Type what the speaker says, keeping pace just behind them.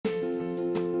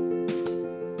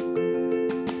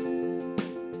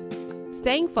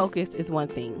Staying focused is one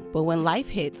thing, but when life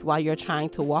hits while you're trying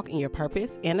to walk in your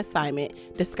purpose and assignment,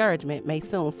 discouragement may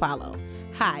soon follow.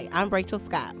 Hi, I'm Rachel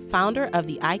Scott, founder of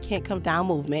the I Can't Come Down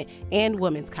movement and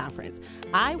Women's Conference.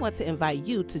 I want to invite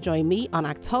you to join me on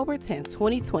October 10th,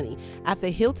 2020 at the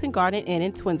Hilton Garden Inn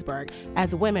in Twinsburg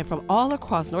as women from all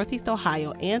across Northeast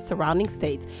Ohio and surrounding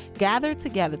states gather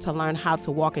together to learn how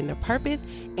to walk in their purpose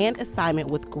and assignment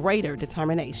with greater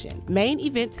determination. Main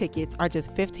event tickets are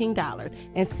just $15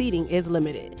 and seating is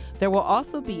limited. There will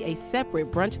also be a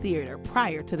separate brunch theater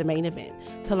prior to the main event.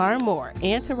 To learn more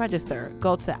and to register,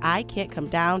 go to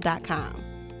ican'tcomedown.com.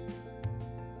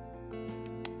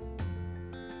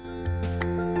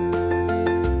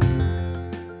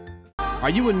 Are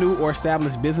you a new or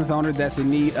established business owner that's in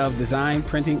need of design,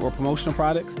 printing, or promotional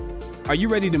products? Are you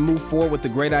ready to move forward with a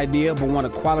great idea but want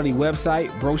a quality website,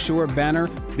 brochure, banner,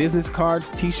 business cards,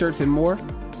 t-shirts, and more?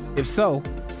 If so,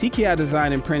 TKI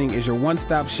Design and Printing is your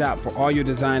one-stop shop for all your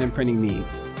design and printing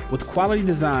needs. With quality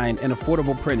design and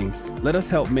affordable printing, let us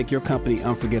help make your company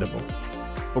unforgettable.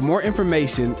 For more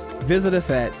information, visit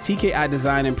us at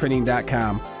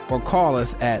tkidesignandprinting.com or call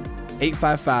us at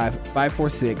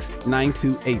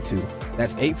 855-546-9282.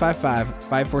 That's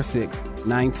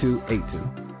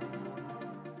 855-546-9282.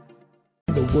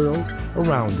 The world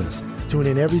around us. Tune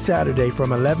in every Saturday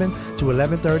from 11 to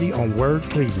 11:30 on Word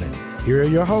Cleveland. Here are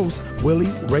your hosts, Willie,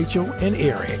 Rachel, and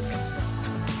Eric.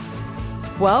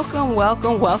 Welcome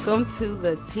to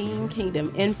the Team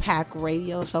Kingdom Impact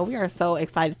Radio Show. We are so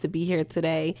excited to be here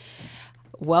today.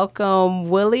 Welcome,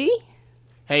 Willie.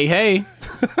 Hey.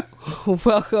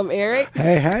 Welcome, Eric.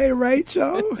 Hey,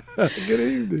 Rachel. Good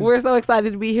evening. We're so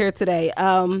excited to be here today.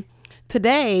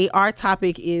 Today, our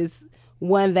topic is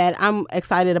one that I'm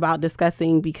excited about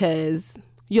discussing because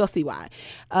you'll see why.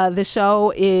 The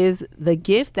show is The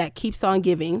Gift That Keeps on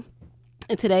Giving.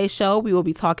 In today's show, we will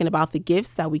be talking about the gifts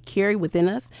that we carry within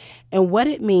us and what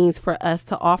it means for us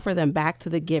to offer them back to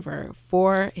the giver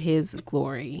for his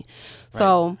glory. Right.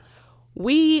 So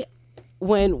when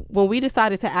we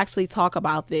decided to actually talk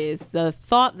about this, the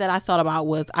thought that I thought about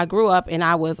was I grew up and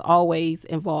I was always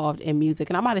involved in music.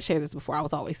 And I might have shared this before. I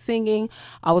was always singing.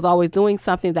 I was always doing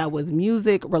something that was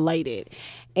music related.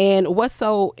 And what's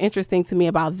so interesting to me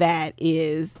about that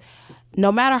is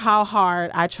no matter how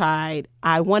hard I tried,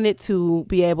 I wanted to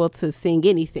be able to sing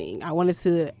anything. I wanted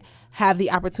to have the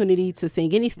opportunity to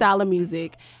sing any style of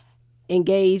music,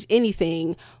 engage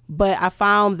anything. But I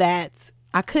found that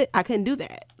I couldn't do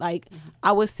that. Like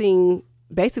I would sing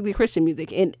basically Christian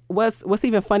music. And what's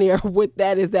even funnier with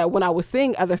that is that when I would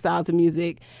sing other styles of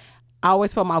music, I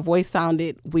always felt my voice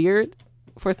sounded weird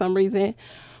for some reason.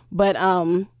 But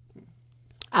I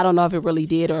don't know if it really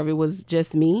did or if it was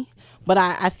just me. But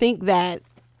I think that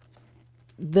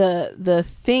the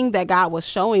thing that God was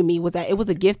showing me was that it was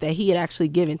a gift that he had actually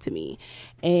given to me.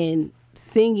 And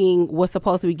singing was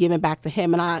supposed to be given back to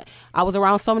him. And I was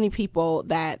around so many people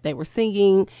that they were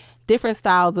singing different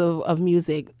styles of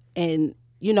music. And,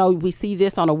 you know, we see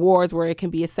this on awards where it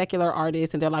can be a secular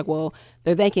artist and they're like, well,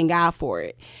 they're thanking God for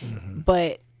it. Mm-hmm.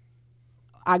 But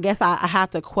I guess I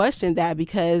have to question that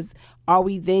because are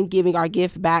we then giving our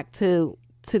gift back to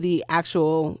the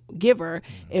actual giver?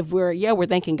 If we're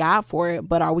thanking God for it,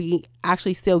 but are we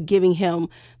actually still giving him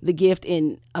the gift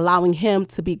and allowing him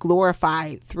to be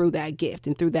glorified through that gift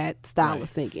and through that style of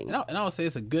singing? And I would say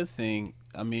it's a good thing.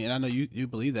 I mean, and I know you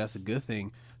believe that's a good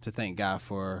thing to thank God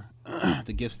for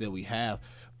the gifts that we have,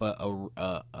 but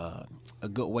a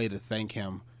good way to thank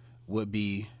him would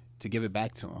be to give it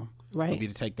back to him. Right. Would be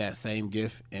to take that same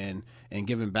gift and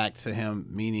give it back to him,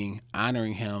 meaning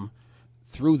honoring him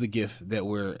through the gift that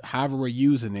however we're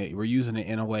using it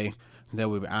in a way that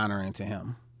we're honoring to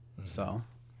him. So.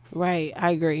 Right.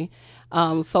 I agree.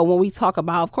 So when we talk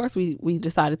about, of course, we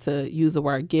decided to use the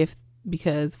word gift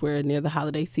because we're near the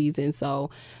holiday season. So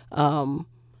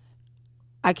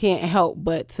I can't help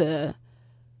but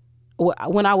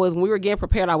when we were getting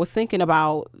prepared, I was thinking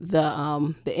about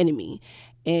the enemy,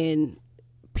 and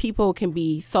people can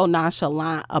be so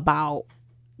nonchalant about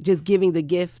just giving the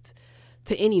gift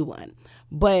to anyone.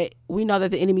 But we know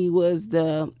that the enemy was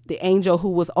the angel who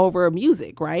was over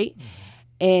music, right? Mm-hmm.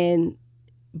 And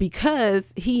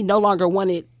because he no longer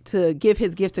wanted to give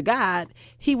his gift to God,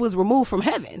 he was removed from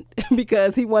heaven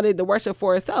because he wanted the worship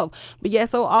for himself. But yet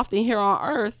so often here on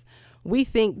earth, we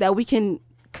think that we can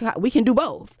do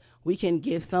both. We can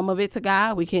give some of it to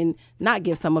God. We can not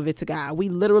give some of it to God. We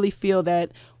literally feel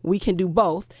that we can do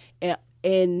both.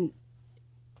 And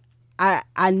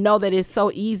I know that it's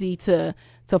so easy to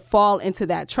fall into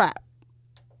that trap.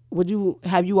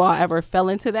 Have you all ever fell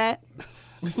into that?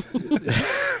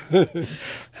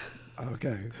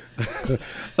 Okay.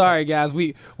 Sorry, guys.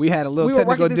 We had a little We were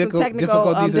technical working through some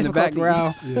difficulties in the difficulties.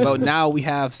 background, but now we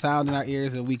have sound in our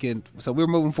ears and we can. So we're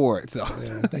moving forward. So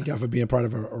Yeah, thank y'all for being part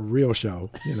of a real show.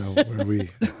 Where we.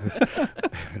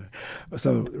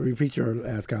 So repeat your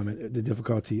last comment. The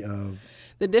difficulty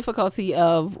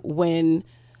of when.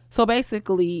 So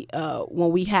basically,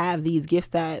 when we have these gifts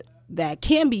that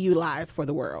can be utilized for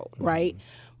the world, right?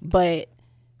 But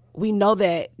we know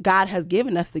that God has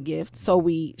given us the gift, so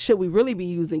should we really be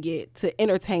using it to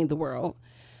entertain the world?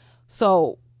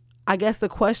 So I guess the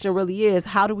question really is,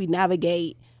 how do we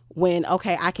navigate when,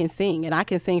 okay, I can sing and I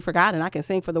can sing for God and I can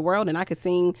sing for the world and I can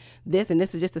sing this and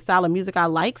this is just the style of music I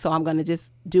like, so I'm going to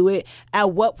just do it.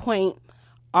 At what point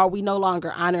are we no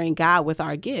longer honoring God with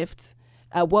our gifts?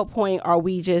 At what point are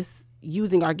we just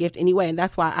using our gift anyway? And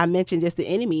that's why I mentioned just the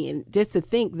enemy, and just to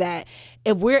think that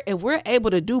if we're able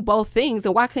to do both things,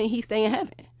 then why couldn't he stay in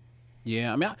heaven?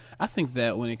 yeah, I mean, I think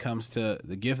that when it comes to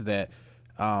the gift that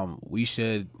we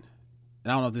should,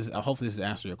 and I don't know if this, I hope this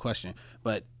answers your question,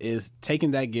 but is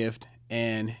taking that gift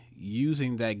and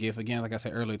using that gift again, like I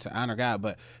said earlier, to honor God,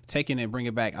 but taking it and bring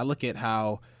it back. I look at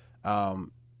how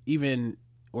even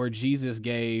where Jesus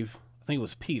gave, I think it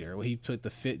was Peter, where he put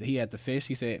he had the fish.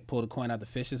 He said, pull the coin out the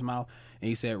fish's mouth, and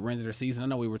he said, render the season. I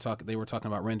know they were talking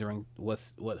about rendering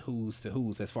who's to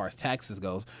who's as far as taxes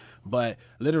goes, but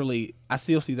literally, I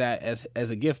still see that as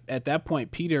a gift. At that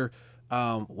point, Peter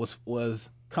was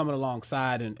coming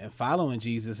alongside and following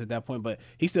Jesus at that point, but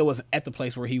he still wasn't at the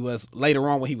place where he was later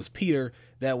on when he was Peter,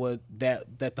 that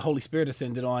the Holy Spirit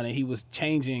ascended on, and he was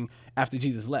changing after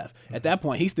Jesus left. At that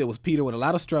point, he still was Peter with a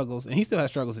lot of struggles, and he still had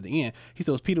struggles at the end. He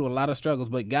still was Peter with a lot of struggles,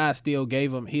 but God still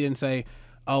gave him. He didn't say,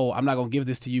 oh, I'm not going to give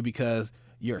this to you because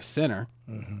you're a sinner.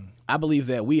 Mm-hmm. I believe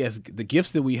that we, as the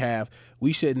gifts that we have,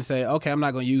 we shouldn't say, okay, I'm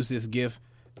not going to use this gift.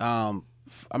 I'm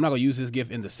not going to use this gift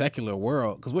in the secular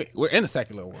world, because we're in the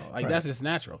secular world. Like, right. That's just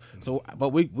natural. So, but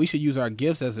we should use our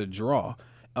gifts as a draw,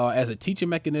 as a teaching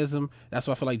mechanism. That's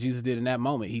what I feel like Jesus did in that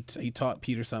moment. He taught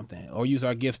Peter something, or use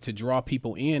our gifts to draw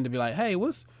people in to be like, hey,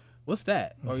 what's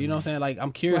that? Mm-hmm. Or, you know what I'm saying? Like,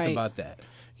 I'm curious about that.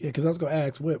 Yeah, because I was going to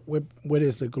ask, what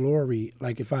is the glory?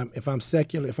 Like, if I'm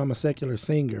secular, if I'm a secular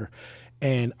singer,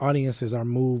 and audiences are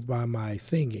moved by my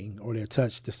singing, or they're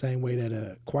touched the same way that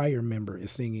a choir member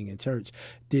is singing in church,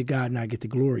 did God not get the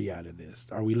glory out of this?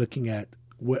 Are we looking at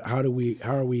how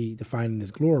are we defining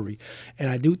this glory? And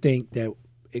I do think that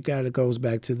it kind of goes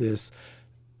back to this: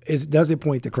 does it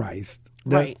point to Christ?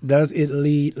 Right. Does it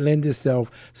lend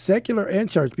itself, secular and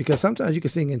church? Because sometimes you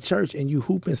can sing in church and you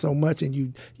hooping so much and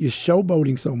you're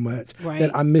showboating so much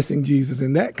that I'm missing Jesus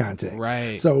in that context.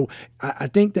 Right. So I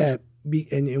think that.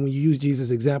 And when you use Jesus'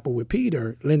 example with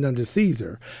Peter, lend unto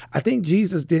Caesar, I think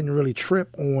Jesus didn't really trip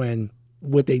on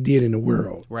what they did in the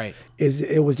world. Right.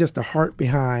 It was just the heart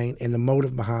behind and the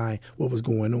motive behind what was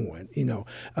going on.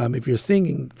 If you're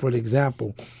singing, for the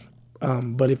example,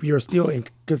 but if you're still in,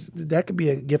 because that could be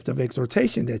a gift of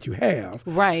exhortation that you have.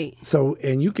 Right. So,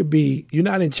 and you're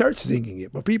not in church singing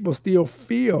it, but people still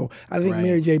feel, I think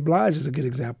Mary J. Blige is a good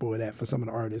example of that for some of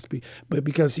the artists. But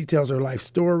because she tells her life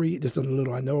story, just a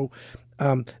little, I know,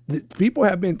 people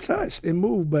have been touched and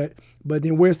moved, but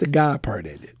then where's the God part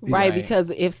in it? Right,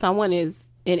 because if someone is,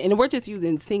 and we're just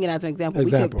using singing as an example. We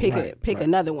could pick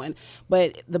another one.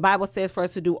 But the Bible says for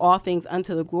us to do all things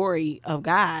unto the glory of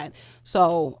God.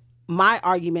 So my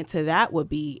argument to that would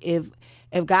be,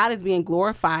 if God is being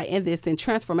glorified in this, then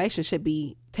transformation should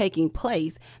be taking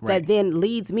place that then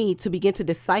leads me to begin to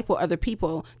disciple other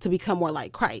people to become more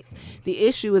like Christ. The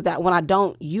issue is that when I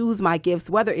don't use my gifts,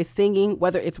 whether it's singing,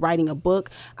 whether it's writing a book,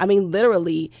 I mean,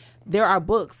 literally, there are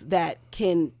books that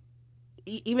can,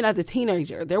 even as a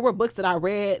teenager, there were books that I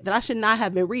read that I should not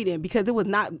have been reading because it was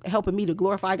not helping me to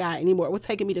glorify God anymore. It was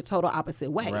taking me the total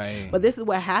opposite way. Right. But this is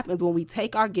what happens when we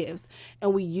take our gifts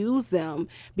and we use them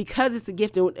because it's a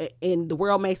gift, and the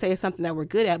world may say it's something that we're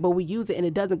good at, but we use it and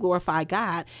it doesn't glorify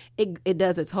God. It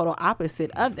does a total opposite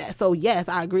of that. So yes,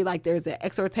 I agree. Like, there's an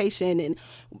exhortation, and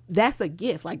that's a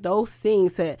gift. Like, those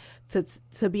things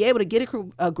to be able to get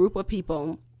a group of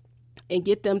people and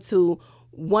get them to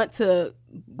want to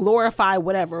glorify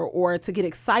whatever, or to get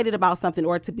excited about something,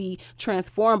 or to be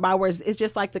transformed by words. It's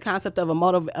just like the concept of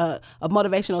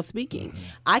motivational speaking. Mm-hmm.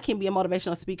 I can be a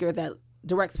motivational speaker that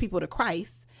directs people to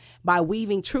Christ, by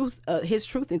weaving truth, his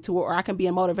truth into it, or I can be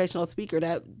a motivational speaker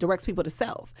that directs people to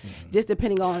self, just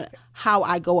depending on how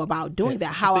I go about doing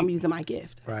that, how I'm using my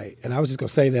gift. Right. And I was just going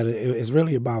to say that it's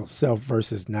really about self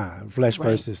versus non, flesh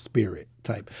versus spirit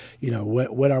type. You know,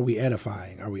 what are we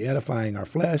edifying? Are we edifying our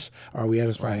flesh? Or are we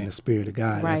edifying the spirit of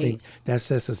God? Right. I think that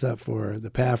sets us up for the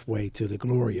pathway to the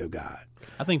glory of God.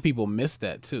 I think people miss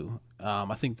that too.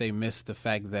 I think they miss the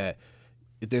fact that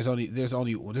there's one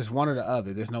or the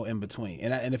other. There's no in between.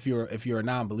 And if you're a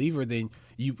non-believer, then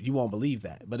you won't believe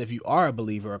that. But if you are a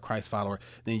believer, a Christ follower,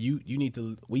 then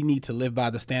we need to live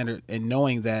by the standard and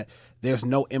knowing that there's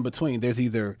no in between. There's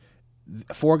either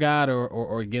for God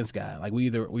or against God. Like we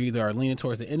either are leaning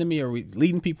towards the enemy, or we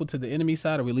leading people to the enemy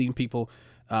side, or we leading people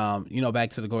back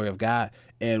to the glory of God.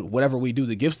 And whatever we do,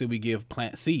 the gifts that we give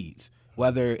plant seeds.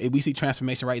 Whether we see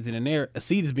transformation right then and there, a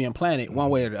seed is being planted one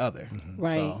way or the other.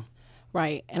 Right. So.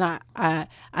 Right. And I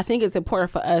think it's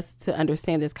important for us to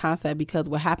understand this concept, because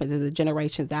what happens is the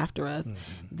generations after us,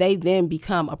 they then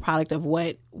become a product of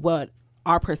what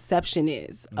our perception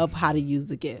is of how to use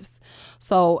the gifts.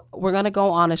 So we're going to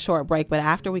go on a short break, but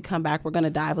after we come back, we're going to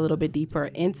dive a little bit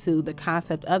deeper into the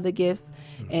concept of the gifts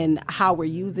and how we're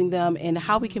using them and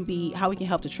how we can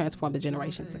help to transform the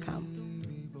generations to come.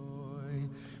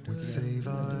 Would save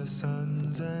our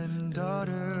sons and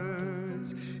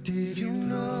daughters. Did you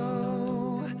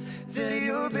know that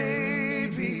your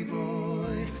baby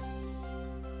boy?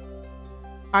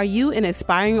 Are you an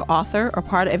aspiring author or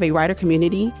part of a writer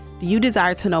community? Do you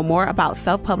desire to know more about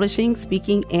self-publishing,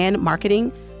 speaking, and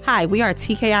marketing? Hi, we are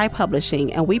TKI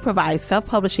Publishing, and we provide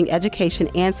self-publishing education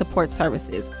and support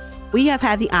services. We have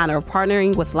had the honor of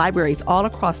partnering with libraries all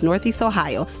across Northeast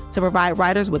Ohio to provide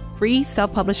writers with free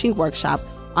self-publishing workshops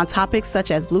on topics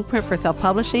such as Blueprint for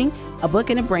Self-Publishing, A Book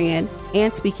and a Brand,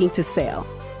 and Speaking to Sale.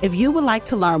 If you would like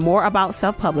to learn more about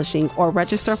self-publishing or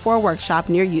register for a workshop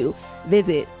near you,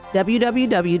 visit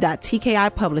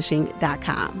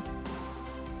www.tkipublishing.com.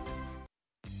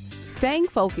 Staying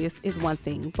focused is one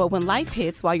thing, but when life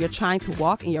hits while you're trying to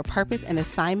walk in your purpose and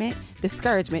assignment,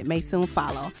 discouragement may soon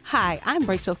follow. Hi, I'm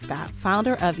Rachel Scott,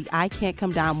 founder of the I Can't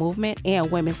Come Down movement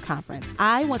and Women's Conference.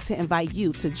 I want to invite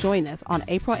you to join us on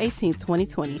April 18,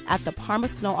 2020 at the Parma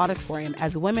Snow Auditorium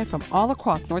as women from all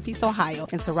across Northeast Ohio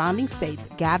and surrounding states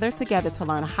gather together to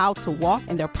learn how to walk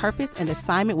in their purpose and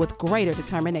assignment with greater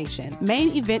determination.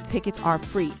 Main event tickets are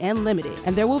free and limited,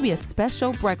 and there will be a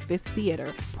special breakfast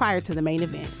theater prior to the main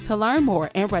event. To learn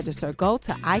more and register, go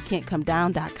to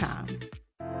ican'tcomedown.com.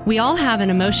 We all have an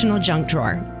emotional junk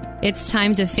drawer. It's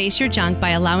time to face your junk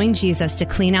by allowing Jesus to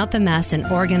clean out the mess and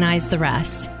organize the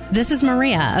rest. This is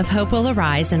Maria of Hope Will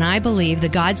Arise, and I believe the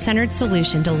God-centered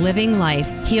solution to living life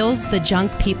heals the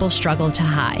junk people struggle to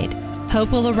hide.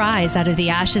 Hope will arise out of the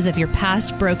ashes of your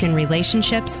past broken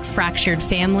relationships, fractured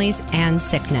families, and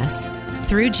sickness.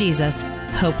 Through Jesus,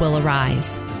 hope will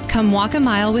arise. Come walk a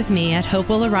mile with me at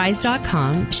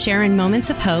hopewillarise.com, share in moments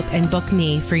of hope, and book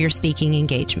me for your speaking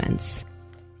engagements.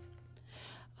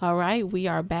 All right, we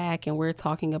are back, and we're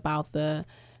talking about this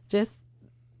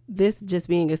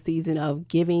being a season of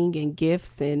giving and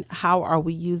gifts, and how are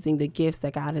we using the gifts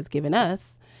that God has given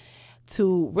us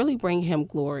to really bring him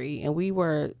glory. And we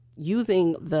were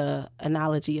using the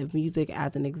analogy of music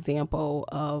as an example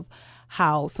of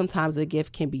how sometimes a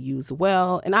gift can be used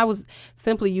well. And I was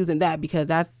simply using that because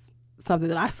that's something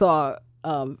that I saw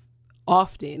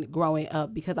often growing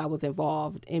up, because I was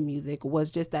involved in music, was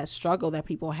just that struggle that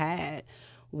people had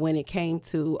when it came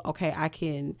to, okay, I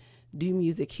can do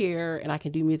music here and I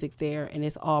can do music there, and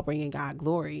it's all bringing God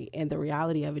glory. And the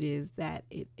reality of it is that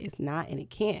it is not, and it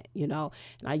can't, And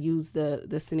I use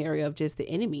the scenario of just the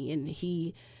enemy, and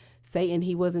Satan,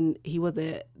 he was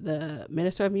the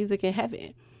minister of music in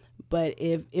heaven. But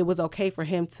if it was okay for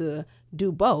him to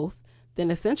do both,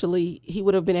 then essentially he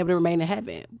would have been able to remain in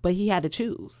heaven. But he had to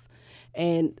choose.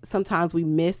 And sometimes we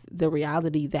miss the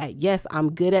reality that, yes,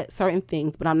 I'm good at certain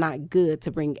things, but I'm not good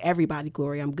to bring everybody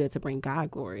glory. I'm good to bring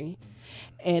God glory.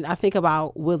 And I think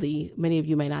about Willie. Many of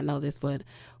you may not know this, but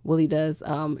Willie does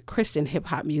Christian hip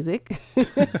hop music.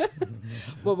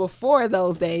 But before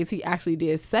those days, he actually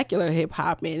did secular hip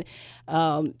hop. And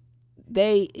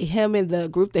him and the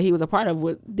group that he was a part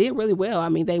of did really well. I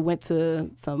mean, they went to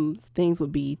some things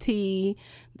with BET.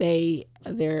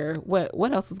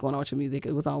 What else was going on with your music?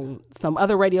 It was on some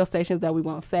other radio stations that we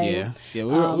won't say. Yeah, we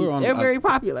were on. They're very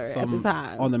popular at the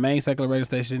time. On the main secular radio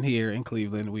station here in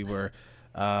Cleveland, we were,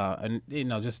 and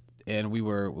we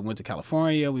went to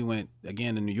California. We went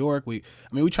again to New York. We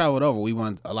traveled over. We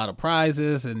won a lot of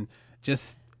prizes and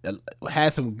just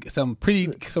had some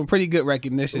pretty good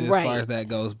recognition as far as that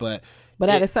goes. But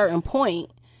at a certain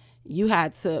point, you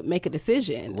had to make a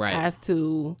decision as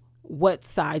to what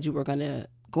side you were going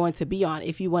to be on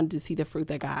if you wanted to see the fruit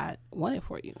that God wanted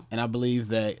for you. And I believe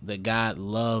that God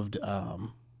loved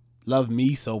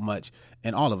me so much,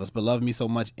 and all of us, but loved me so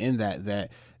much in that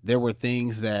there were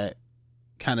things that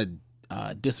kind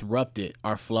of disrupted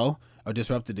our flow or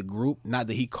disrupted the group. Not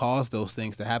that he caused those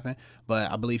things to happen, but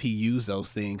I believe he used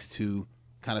those things to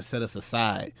kind of set us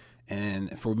aside.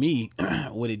 And for me,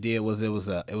 what it did was it was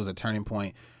a turning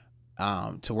point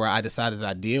to where I decided that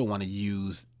I did want to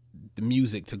use the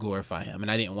music to glorify him, and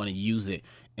I didn't want to use it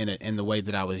in the way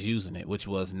that I was using it, which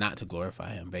was not to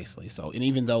glorify him, basically. So, and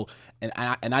even though, and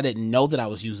I didn't know that I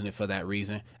was using it for that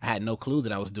reason, I had no clue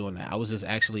that I was doing that. I was just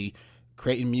actually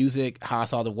creating music, how I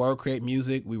saw the world create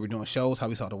music. We were doing shows, how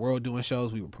we saw the world doing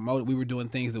shows. We were promoting, we were doing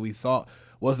things that we thought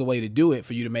was the way to do it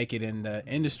for you to make it in the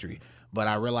industry. But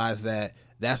I realized that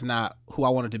that's not who I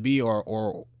wanted to be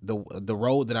or the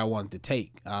road that I wanted to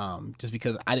take, just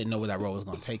because I didn't know where that road was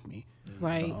going to take me.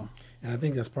 Right. So. And I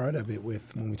think that's part of it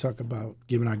with when we talk about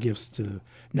giving our gifts to,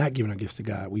 not giving our gifts to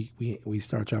God, we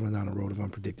start traveling down a road of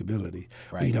unpredictability.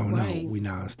 Right. We don't know. Right. We're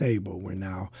now unstable. We're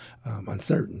now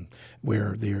uncertain,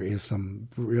 where there is some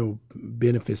real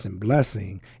benefits and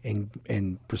blessing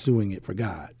in pursuing it for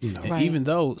God. You know, And Right. even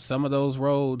though some of those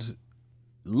roads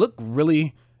look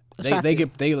really,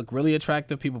 they look really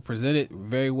attractive. People present it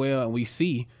very well, and we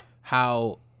see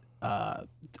how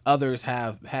others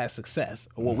have had success.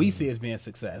 What we see as being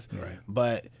success, Right.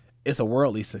 but it's a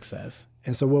worldly success.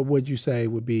 And so, what would you say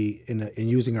would be in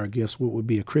using our gifts? What would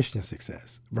be a Christian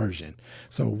success version?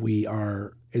 So we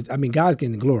are. I mean, God's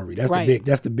getting the glory. That's Right. the big.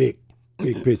 That's the big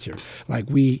picture. Like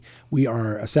we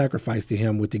are a sacrifice to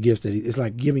Him with the gifts that it's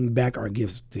like giving back our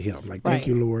gifts to Him. Like, thank Right.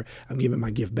 you, Lord. I'm giving my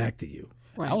gift back to you.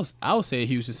 Right. I would say a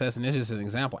huge success, and this is just an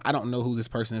example. I don't know who this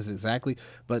person is exactly,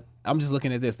 but I'm just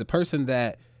looking at this. The person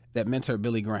that mentored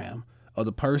Billy Graham, or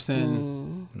the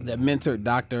person that mentored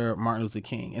Dr. Martin Luther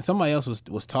King. And somebody else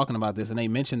was talking about this, and they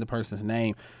mentioned the person's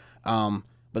name.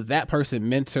 But that person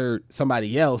mentored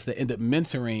somebody else that ended up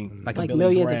mentoring like a Billy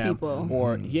millions of Graham. people.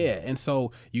 Or, yeah. And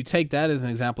so you take that as an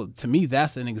example. To me,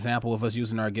 that's an example of us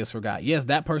using our gifts for God. Yes,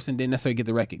 that person didn't necessarily get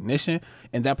the recognition,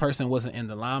 and that person wasn't in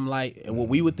the limelight and what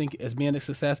we would think as being a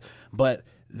success, but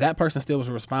that person still was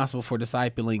responsible for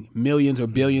discipling millions or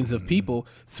billions of people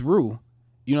through,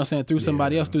 you know what I'm saying, through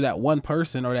somebody else, through that one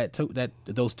person or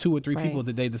those two or three Right. people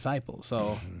that they disciple.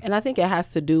 So And I think it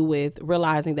has to do with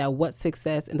realizing that what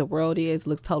success in the world is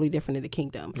looks totally different in the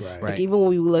kingdom. Right. Like even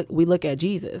when we look at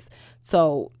Jesus.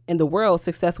 So in the world,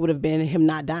 success would have been him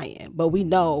not dying. But we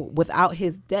know without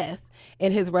his death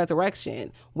and his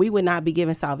resurrection, we would not be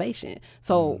given salvation.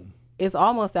 So it's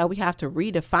almost that we have to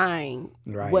redefine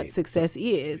Right. what success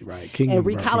is Right. Kingdom, and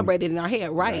right, recalibrate it in our head.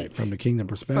 Right. From the kingdom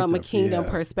perspective. From a kingdom Yeah.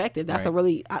 perspective. That's a Right.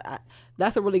 really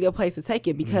that's a really good place to take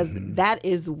it, because that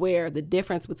is where the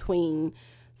difference between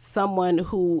someone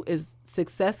who is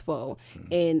successful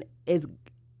and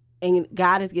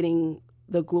God is getting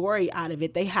the glory out of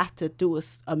it. They have to do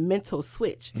a mental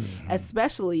switch,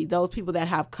 especially those people that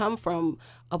have come from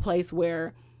a place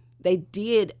where they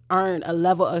did earn a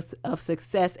level of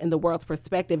success in the world's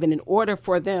perspective. And in order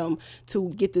for them to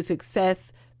get the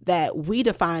success that we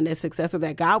define as success, or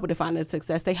that God would define as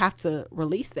success, they have to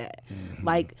release that.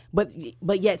 Like, but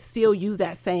yet still use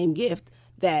that same gift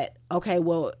that, okay,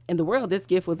 well, in the world, this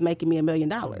gift was making me $1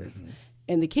 million.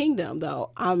 In the kingdom,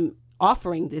 though, I'm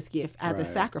offering this gift as a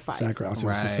sacrifice. I was supposed to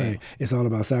Right. say, it's all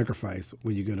about sacrifice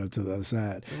when you go to the other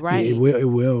side. Right. It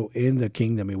will in the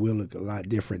kingdom. It will look a lot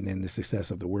different than the success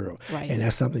of the world. Right. And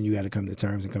that's something you got to come to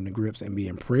terms and come to grips and be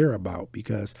in prayer about,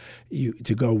 because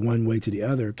to go one way to the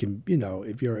other can,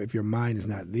 if your mind is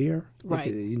not there,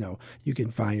 Right. you can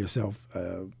find yourself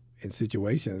in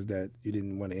situations that you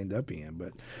didn't want to end up in.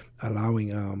 But allowing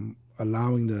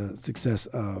the success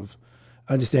of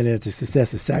understanding that the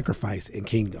success is sacrifice in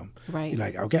kingdom. Right. You're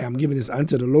like, okay, I'm giving this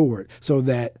unto the Lord so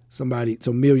that so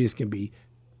millions can be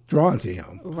drawn to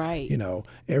him. Right.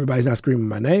 Everybody's not screaming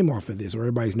my name off of this, or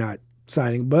everybody's not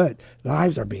signing, but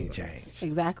lives are being changed.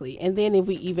 Exactly. And then if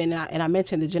we even, and I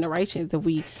mentioned the generations, if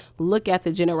we look at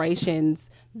the generations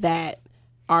that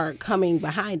are coming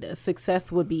behind us,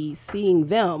 success would be seeing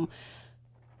them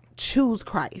choose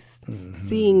Christ,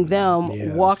 seeing them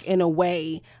Yes. walk in a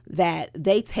way that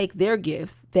they take their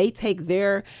gifts, they take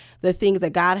the things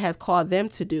that God has called them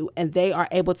to do, and they are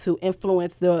able to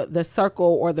influence the circle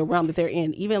or the realm that they're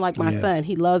in. Even like my Yes. son,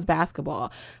 he loves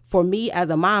basketball. For me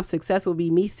as a mom, success would be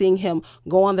me seeing him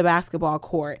go on the basketball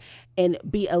court and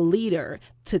be a leader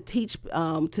to teach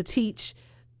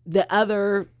the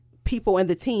other people in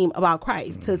the team about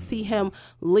Christ, to see him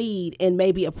lead in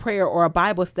maybe a prayer or a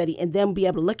Bible study, and then be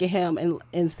able to look at him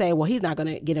and say, well, he's not going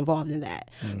to get involved in that.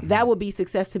 That would be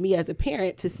success to me as a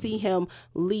parent, to see him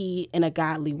lead in a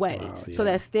godly way. Wow, yeah. So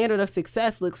that standard of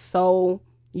success looks so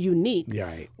unique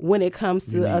when it comes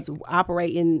to us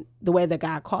operating the way that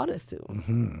God called us to.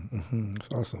 That's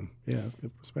awesome. Yeah, that's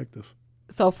good perspective.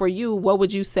 So for you, what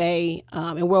would you say,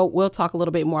 and we'll talk a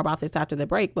little bit more about this after the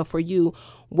break, but for you,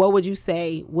 what would you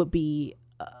say would be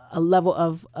a level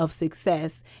of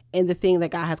success in the thing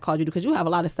that God has called you to? Because you have a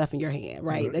lot of stuff in your hand,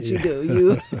 right, that you do.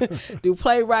 You do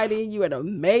playwriting, you're an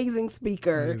amazing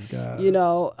speaker,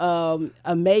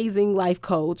 amazing life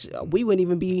coach. We wouldn't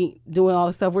even be doing all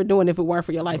the stuff we're doing if it weren't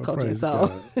for your life coaching. So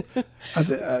I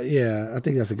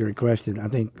think that's a great question. I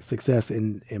think success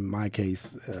in my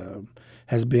case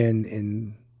has been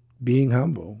in being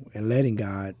humble and letting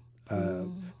God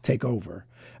take over.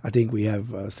 I think we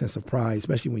have a sense of pride,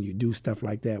 especially when you do stuff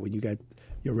like that, when you got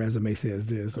your resume says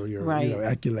this or your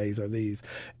accolades are these,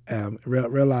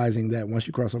 realizing that once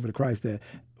you cross over to Christ, that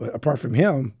apart from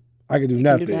him, I can do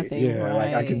nothing.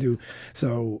 Like I can do.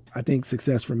 So I think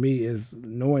success for me is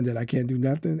knowing that I can't do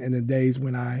nothing, and the days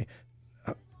when I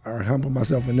are humble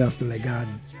myself enough to let God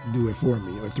do it for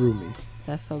me or through me.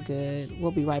 That's so good.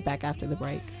 We'll be right back after the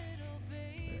break.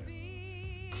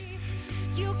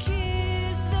 You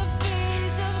kiss the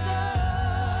face of God.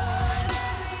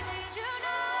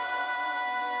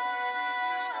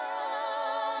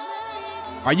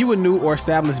 Are you a new or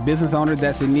established business owner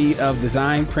that's in need of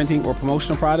design, printing, or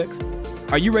promotional products?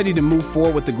 Are you ready to move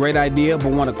forward with a great idea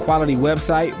but want a quality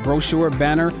website, brochure,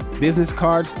 banner, business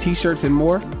cards, t-shirts, and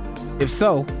more? If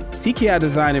so, TKI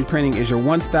Design and Printing is your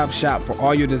one-stop shop for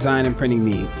all your design and printing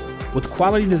needs. With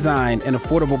quality design and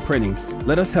affordable printing,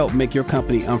 let us help make your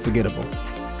company unforgettable.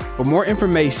 For more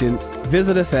information,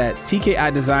 visit us at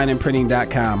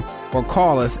tkidesignandprinting.com or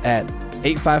call us at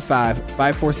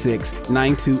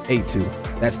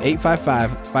 855-546-9282. That's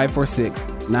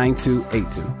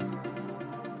 855-546-9282.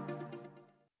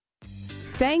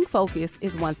 Staying focused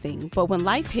is one thing, but when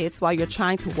life hits while you're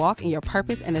trying to walk in your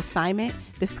purpose and assignment,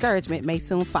 discouragement may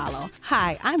soon follow.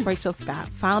 Hi, I'm Rachel Scott,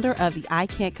 founder of the I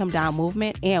Can't Come Down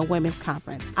movement and Women's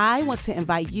Conference. I want to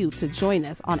invite you to join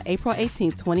us on April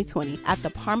 18, 2020 at the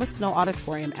Parma Snow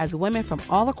Auditorium as women from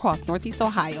all across Northeast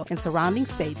Ohio and surrounding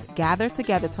states gather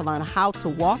together to learn how to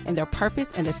walk in their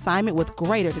purpose and assignment with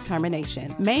greater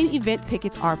determination. Main event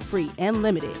tickets are free and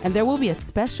limited, and there will be a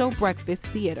special breakfast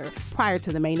theater prior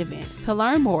to the main event. To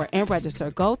learn more and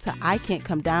register, go to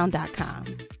ican'tcomedown.com.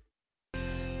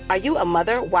 Are you a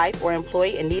mother, wife, or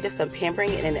employee in need of some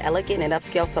pampering in an elegant and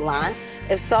upscale salon?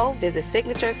 If so, visit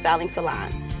Signature Styling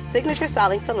Salon. Signature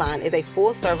Styling Salon is a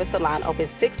full-service salon open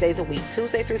 6 days a week,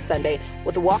 Tuesday through Sunday,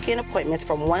 with walk-in appointments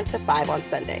from 1 to 5 on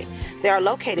Sunday. They are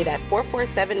located at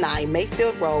 4479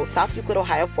 Mayfield Road, South Euclid,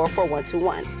 Ohio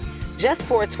 44121. Just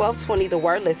for $12.20 The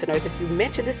Word listeners, if you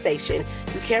mention the station,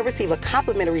 you can receive a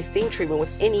complimentary steam treatment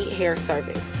with any hair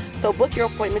service. So book your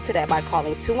appointment today by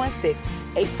calling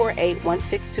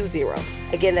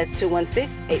 216-848-1620. Again, that's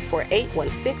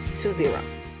 216-848-1620.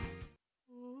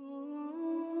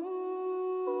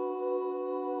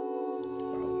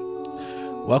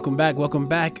 Welcome back.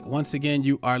 Once again,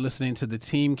 you are listening to the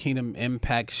Team Kingdom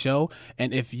Impact Show.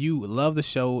 And if you love the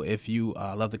show, if you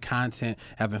love the content,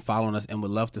 have been following us and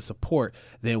would love to support,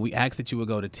 then we ask that you would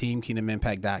go to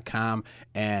teamkingdomimpact.com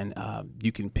and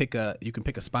you can pick a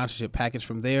sponsorship package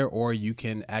from there, or you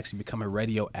can actually become a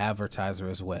radio advertiser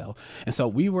as well. And so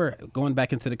we were going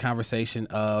back into the conversation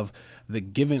of the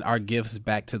giving our gifts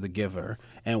back to the giver.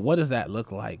 And what does that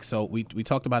look like? So we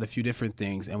talked about a few different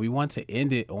things, and we want to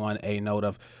end it on a note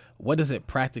of what does it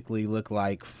practically look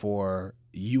like for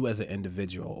you as an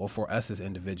individual, or for us as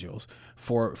individuals.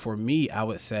 For me, I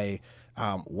would say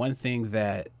one thing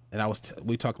that, and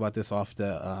we talked about this off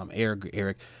the air,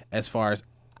 Eric, as far as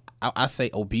I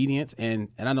say obedience, and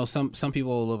I know some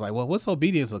people will look like, well, what's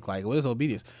obedience look like? What is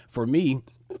obedience? For me,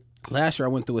 last year I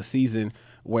went through a season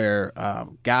where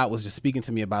God was just speaking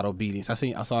to me about obedience. I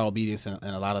saw obedience in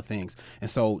a lot of things. And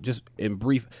so just in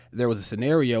brief, there was a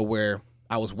scenario where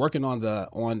I was working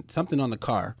on something on the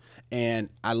car, and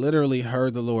I literally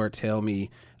heard the Lord tell me,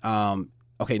 okay,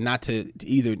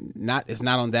 it's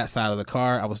not on that side of the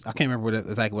car. I can't remember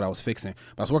exactly what I was fixing,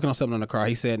 but I was working on something on the car.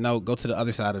 He said, no, go to the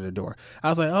other side of the door. I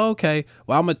was like, oh, okay,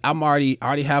 well, I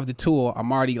already have the tool.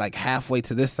 I'm already like halfway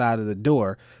to this side of the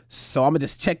door. So I'm gonna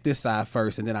just check this side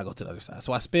first, and then I go to the other side.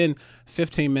 So I spend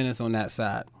 15 minutes on that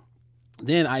side.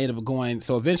 then I ended up going,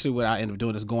 so eventually what I ended up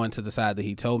doing is going to the side that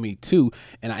he told me to,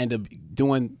 and I ended up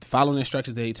following the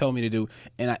instructions that he told me to do,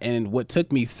 and what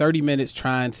took me 30 minutes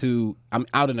I'm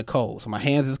out in the cold, so my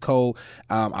hands is cold,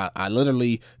 I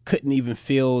literally couldn't even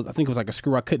feel, I think it was like a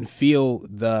screw, I couldn't feel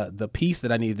the piece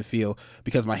that I needed to feel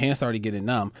because my hands started getting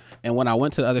numb, and when I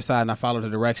went to the other side and I followed the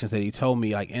directions that he told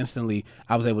me, like instantly,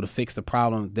 I was able to fix the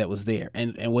problem that was there,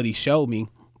 and what he showed me.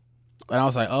 And I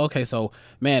was like, oh, okay, so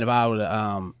man, if I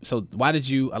would, so why did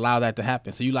you allow that to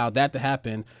happen? So you allowed that to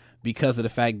happen because of the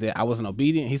fact that I wasn't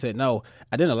obedient? He said, no,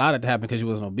 I didn't allow that to happen because you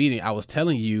wasn't obedient. I was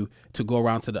telling you to go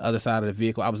around to the other side of the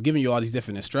vehicle. I was giving you all these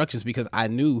different instructions because I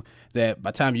knew that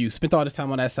by the time you spent all this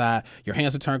time on that side, your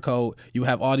hands would turn cold. You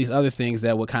have all these other things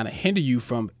that would kind of hinder you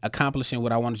from accomplishing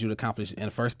what I wanted you to accomplish in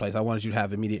the first place. I wanted you to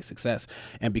have immediate success.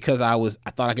 And because I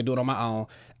thought I could do it on my own,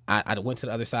 I went to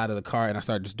the other side of the car and I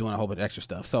started just doing a whole bunch of extra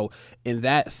stuff. So in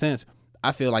that sense,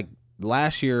 I feel like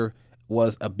last year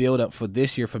was a build up for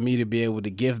this year for me to be able to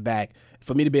give back,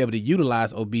 for me to be able to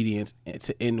utilize obedience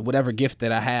in whatever gift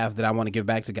that I have that I want to give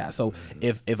back to God. So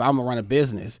if I'm gonna run a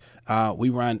business, we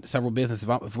run several businesses.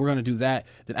 If we're gonna do that,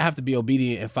 then I have to be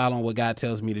obedient and following what God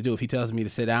tells me to do. If he tells me to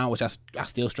sit down, which I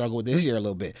still struggle with this year a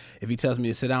little bit. If he tells me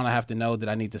to sit down, I have to know that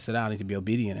I need to sit down. I need to be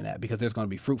obedient in that because there's gonna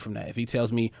be fruit from that. If he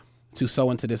tells me to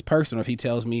sow into this person, or if he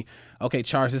tells me, okay,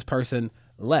 charge this person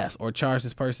less or charge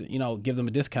this person, give them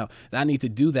a discount, then I need to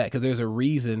do that because there's a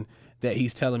reason that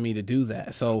he's telling me to do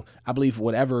that. So I believe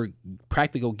whatever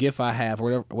practical gift I have,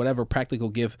 or whatever practical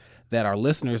gift that our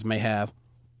listeners may have,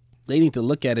 they need to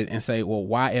look at it and say, well,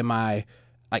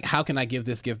 how can I give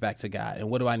this gift back to God? And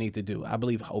what do I need to do? I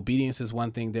believe obedience is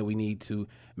one thing that we need to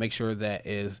make sure that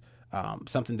is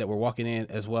something that we're walking in,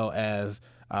 as well as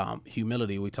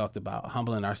humility. We talked about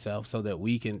humbling ourselves so that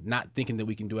we can, not thinking that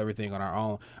we can do everything on our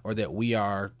own or that we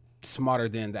are smarter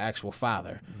than the actual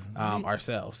Father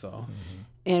ourselves. So,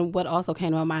 and what also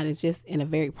came to my mind is just in a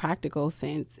very practical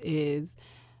sense is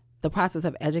the process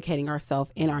of educating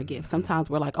ourselves in our gifts. Sometimes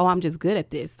we're like, oh, I'm just good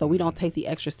at this. So we don't take the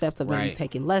extra steps of maybe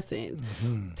taking lessons,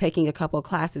 taking a couple of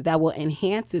classes that will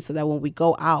enhance it so that when we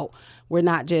go out, we're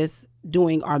not just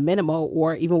doing our minimal,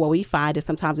 or even what we find is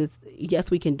sometimes it's, yes,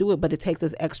 we can do it, but it takes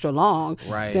us extra long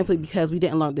simply because we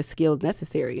didn't learn the skills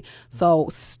necessary. So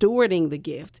stewarding the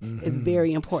gift is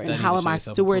very important. How am I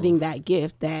stewarding that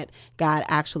gift that God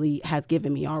actually has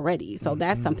given me already? So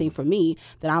that's something for me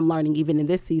that I'm learning even in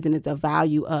this season is the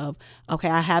value of, okay,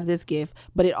 I have this gift,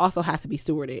 but it also has to be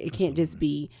stewarded. It can't just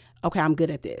be, okay, I'm good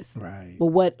at this. Right. But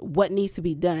what needs to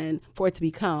be done for it to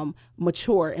become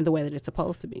mature in the way that it's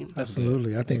supposed to be?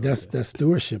 Absolutely. I think that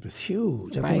stewardship is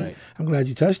huge. I think, I'm glad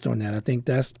you touched on that. I think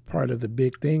that's part of the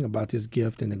big thing about this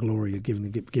gift and the glory of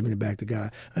giving it back to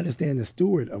God. Understand the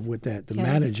steward of what the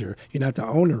manager, you're not the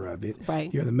owner of it.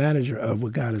 Right. You're the manager of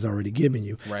what God has already given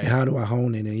you. Right. And how do I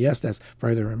hone in? And yes, that's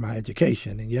furthering my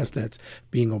education. And yes, that's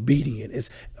being obedient.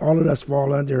 It's all of us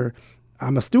fall under,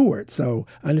 I'm a steward. So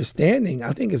understanding,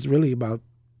 I think it's really about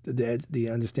the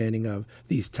understanding of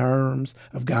these terms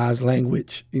of God's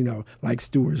language, like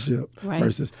stewardship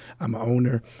versus I'm an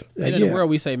owner. And in the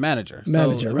world, we say manager.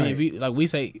 Manager, so, I mean, if we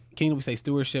say kingdom, we say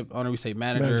stewardship. Owner, we say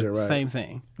manager. Same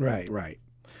thing. Right.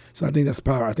 So I think that's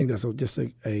power. I think that's just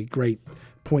a great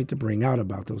point to bring out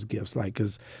about those gifts, like,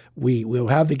 because we'll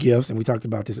have the gifts, and we talked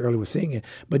about this earlier with singing,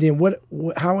 but then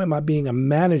how am I being a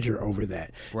manager over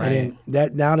that? Right. And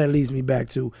then that leads me back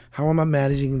to, how am I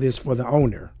managing this for the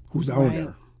owner? Who's the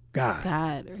owner? God.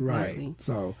 Exactly. Right.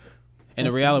 So, and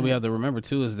the reality we have to remember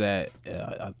too is that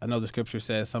I know the scripture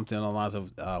says something along the lines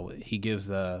of he gives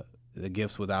the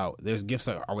gifts there's gifts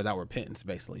are without repentance,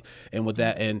 basically. And with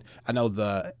that, and I know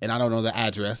and I don't know the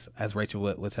address, as Rachel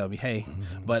would tell me, hey,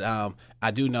 but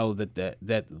I do know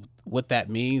that what that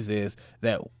means is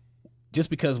that just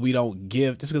because we're not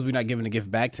giving the gift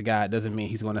back to God doesn't mean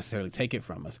he's going to necessarily take it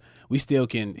from us. We still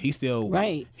can, we still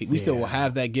will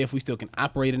have that gift. We still can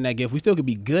operate in that gift. We still can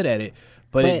be good at it,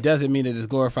 but it doesn't mean that it's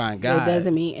glorifying God. It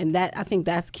doesn't mean, and I think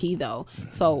that's key though.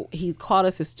 So he's called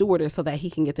us as stewardess so that he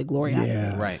can get the glory out of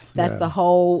it. Right. That's the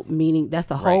whole meaning. That's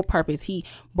the whole purpose. He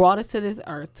brought us to this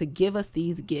earth to give us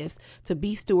these gifts, to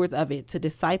be stewards of it, to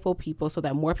disciple people so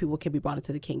that more people can be brought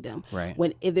into the kingdom. Right.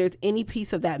 If there's any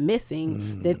piece of that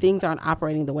missing, then things aren't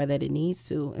operating the way that it needs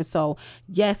to. And so,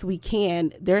 yes, we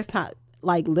can. There's time.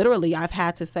 like literally I've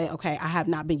had to say, okay, I have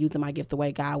not been using my gift the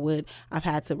way God would. I've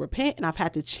had to repent, and I've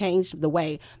had to change the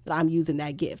way that I'm using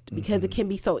that gift, because it can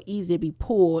be so easy to be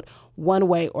pulled one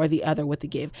way or the other with the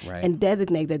gift, and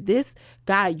designate that this,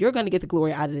 God, you're going to get the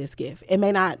glory out of this gift. It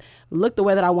may not look the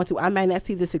way that I want to. I may not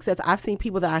see the success. I've seen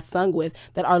people that I sung with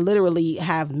that are literally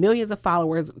have millions of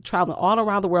followers, traveling all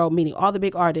around the world, meeting all the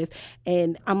big artists.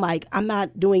 And I'm like, I'm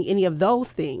not doing any of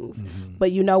those things.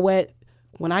 But you know what?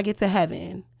 When I get to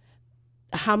heaven,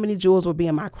 how many jewels will be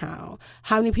in my crown?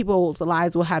 How many people's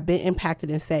lives will have been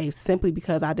impacted and saved simply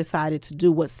because I decided to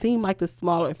do what seemed like the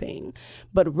smaller thing,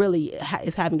 but really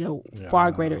is having a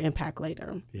far greater impact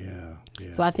later. Yeah.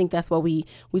 So I think that's what we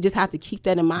just have to keep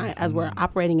that in mind as we're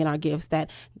operating in our gifts, that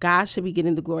God should be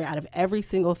getting the glory out of every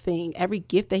single thing. Every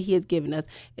gift that he has given us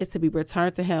is to be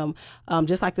returned to him.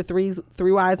 Just like the three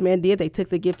wise men did, they took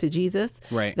the gift to Jesus.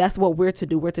 Right. That's what we're to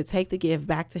do. We're to take the gift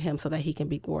back to him so that he can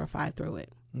be glorified through it.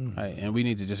 Right. And we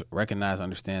need to just recognize,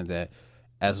 understand that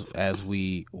as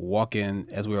we walk in,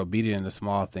 as we're obedient in the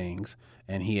small things,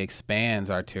 and he expands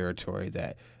our territory,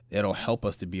 that it'll help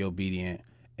us to be obedient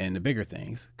in the bigger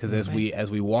things. Because as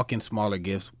we walk in smaller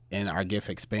gifts and our gift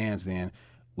expands, then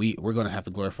we're going to have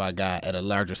to glorify God at a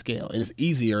larger scale. And it's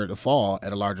easier to fall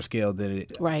at a larger scale than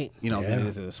it than it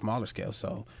is at a smaller scale.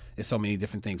 So it's so many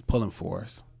different things pulling for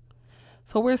us.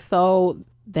 So we're so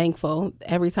thankful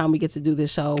every time we get to do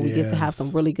this show. We get to have some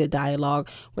really good dialogue.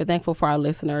 We're thankful for our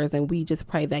listeners, and we just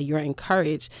pray that you're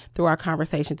encouraged through our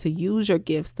conversation to use your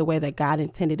gifts the way that God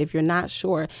intended. If you're not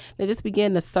sure, then just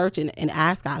begin to search and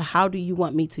ask God, how do you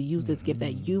want me to use this gift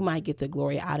that you might get the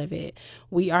glory out of it?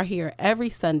 We are here every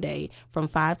Sunday from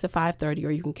 5 to 5:30,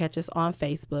 or you can catch us on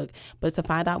Facebook. But to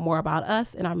find out more about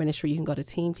us and our ministry, you can go to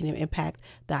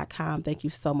teamkingdomimpact.com. Thank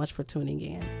you so much for tuning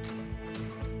in.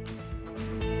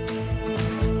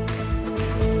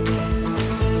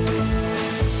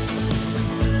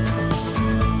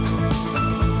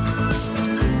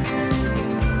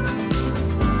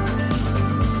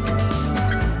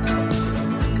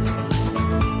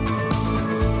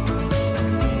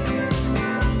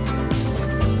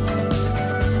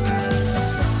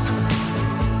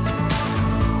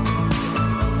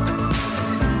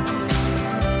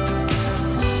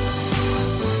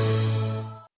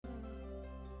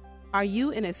 Are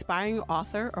you an aspiring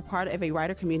author or part of a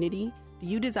writer community? Do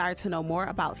you desire to know more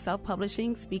about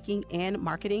self-publishing, speaking, and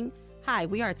marketing? Hi,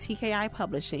 we are TKI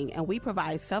Publishing, and we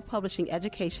provide self-publishing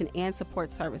education and support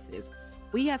services.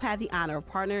 We have had the honor of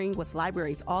partnering with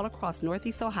libraries all across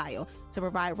Northeast Ohio to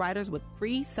provide writers with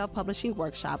free self-publishing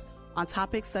workshops on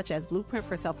topics such as Blueprint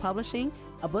for Self-Publishing,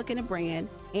 A Book and a Brand,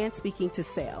 and Speaking to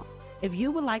Sale. If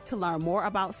you would like to learn more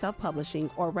about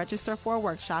self-publishing or register for a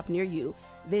workshop near you,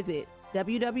 visit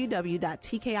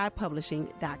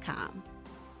www.tkipublishing.com.